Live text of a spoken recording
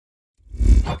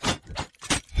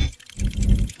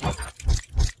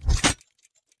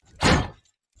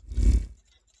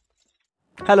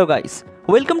Hello guys,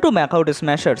 welcome to Makaut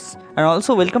Smashers and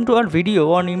also welcome to our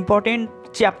video on important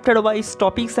chapter wise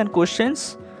topics and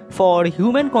questions for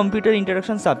human computer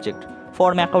interaction subject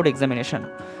for Makaut examination.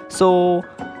 So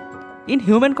in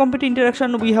human computer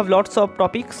interaction we have lots of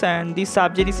topics and this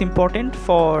subject is important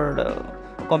for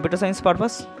computer science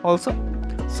purpose also.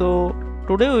 So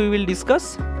today we will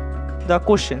discuss the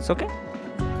questions. Okay.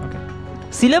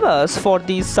 Syllabus for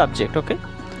this subject. Okay.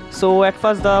 So at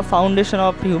first the foundation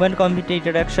of human computer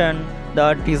interaction,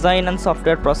 the design and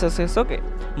software processes, okay,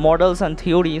 models and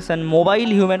theories, and mobile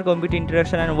human computer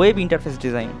interaction and web interface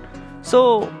design.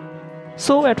 So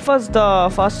at first the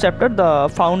first chapter, the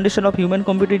foundation of human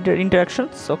computer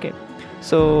interactions. Okay,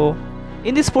 so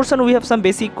in this portion we have some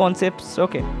basic concepts,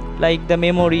 okay, like the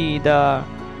memory, the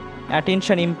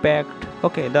attention impact,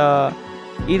 okay, the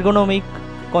ergonomic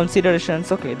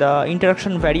considerations, okay, the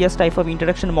interaction, various type of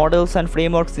interaction models and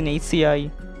frameworks in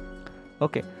HCI,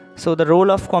 okay, so the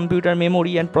role of computer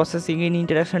memory and processing in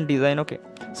interaction design. Okay,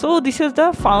 so this is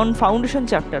the foundation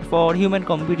chapter for human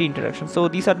computer interaction. So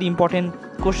these are the important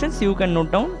questions you can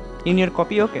note down in your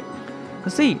copy. Okay,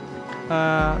 see,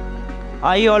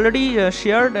 I already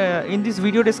shared in this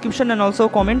video description and also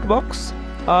comment box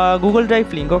Google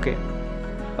Drive link, okay,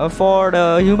 for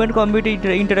the human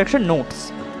computer interaction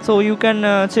notes. So you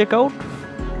can check out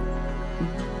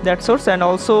that source, and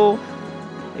also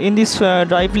in this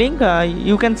drive link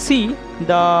you can see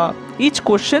the each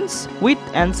questions with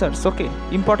answers, okay,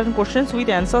 important questions with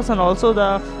answers, and also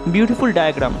the beautiful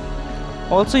diagram.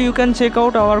 Also you can check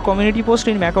out our community post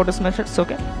in Makaut Smashers.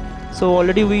 Okay, so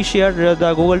already we shared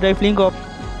the Google Drive link of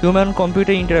human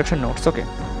computer interaction notes. Okay,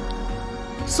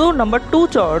 so number 2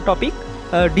 topic,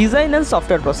 design and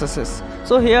software processes.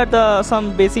 So here the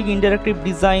some basic interactive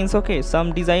designs, okay,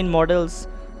 some design models,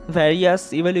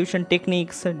 various evaluation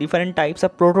techniques, different types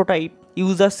of prototype,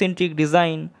 user-centric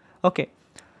design, okay,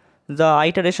 the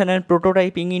iteration and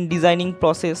prototyping in designing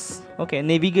process, okay,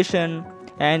 navigation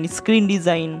and screen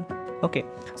design. Okay,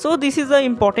 so this is the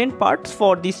important parts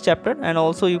for this chapter, and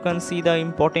also you can see the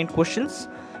important questions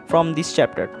from this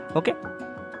chapter. Okay,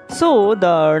 so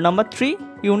the number 3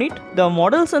 unit, the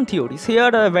models and theories. Here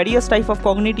are various type of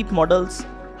cognitive models,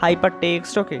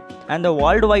 hypertext, okay, and the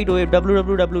World Wide Web,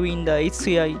 WWW in the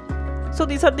HCI. So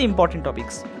these are the important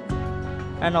topics,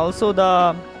 and also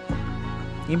the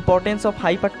importance of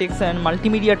hypertext and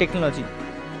multimedia technology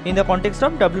in the context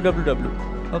of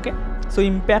WWW. Okay, so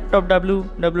impact of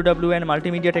WWW and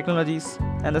multimedia technologies,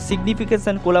 and the significance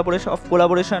and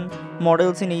collaboration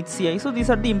models in HCI. So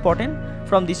these are the important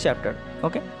from this chapter.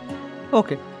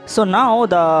 Okay, so now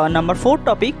the number 4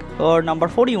 topic or number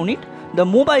 4 unit, the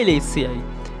mobile HCI.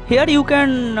 Here you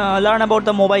can learn about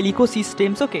the mobile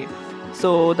ecosystems. Okay,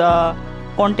 so the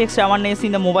context awareness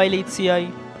in the mobile HCI,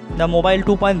 the mobile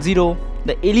 2.0,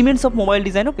 the elements of mobile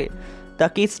design, okay, the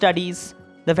case studies,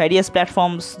 the various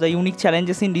platforms, the unique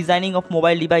challenges in designing of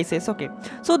mobile devices. Okay,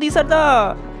 so these are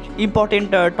the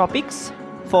important topics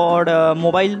for the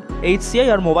mobile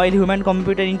HCI or mobile human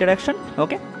computer interaction.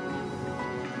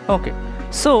 Okay,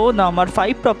 so number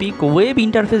 5 topic, web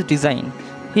interface design.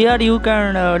 Here you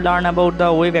can learn about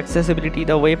the web accessibility,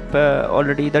 the web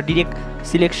already, the direct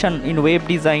selection in web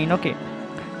design, okay,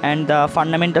 and the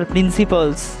fundamental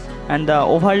principles and the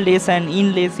overlays and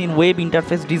inlays in web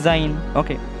interface design.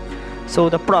 Okay, so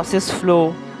the process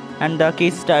flow and the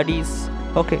case studies,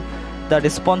 okay, the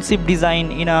responsive design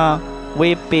in a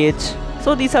web page.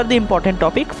 So these are the important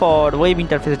topic for web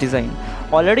interface design.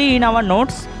 Already in our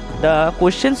notes the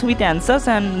questions with answers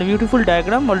and beautiful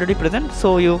diagram already present,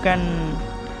 so you can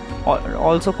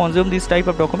also consume this type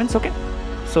of documents. Okay,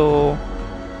 so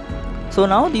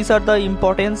now these are the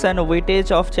importance and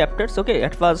weightage of chapters. Okay,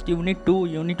 at first unit 2,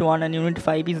 unit 1 and unit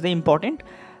 5 is the important,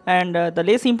 and the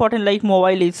less important like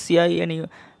mobile HCI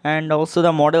and also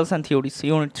the models and theories,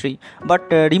 unit 3. But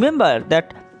remember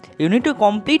that you need to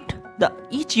complete the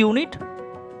each unit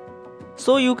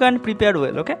so you can prepare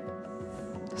well. Okay,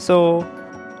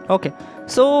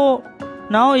 so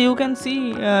now you can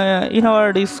see in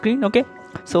our screen. Okay,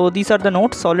 so these are the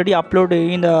notes already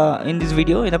uploaded in this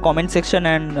video in the comment section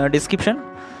and description.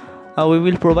 We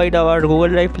will provide our Google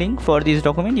Drive link for this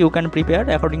document. You can prepare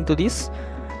according to this,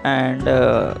 and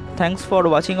thanks for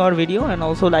watching our video, and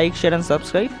also like, share and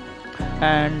subscribe,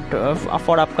 and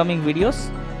for upcoming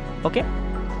videos. Okay,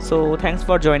 so thanks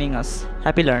for joining us.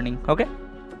 Happy learning. Okay.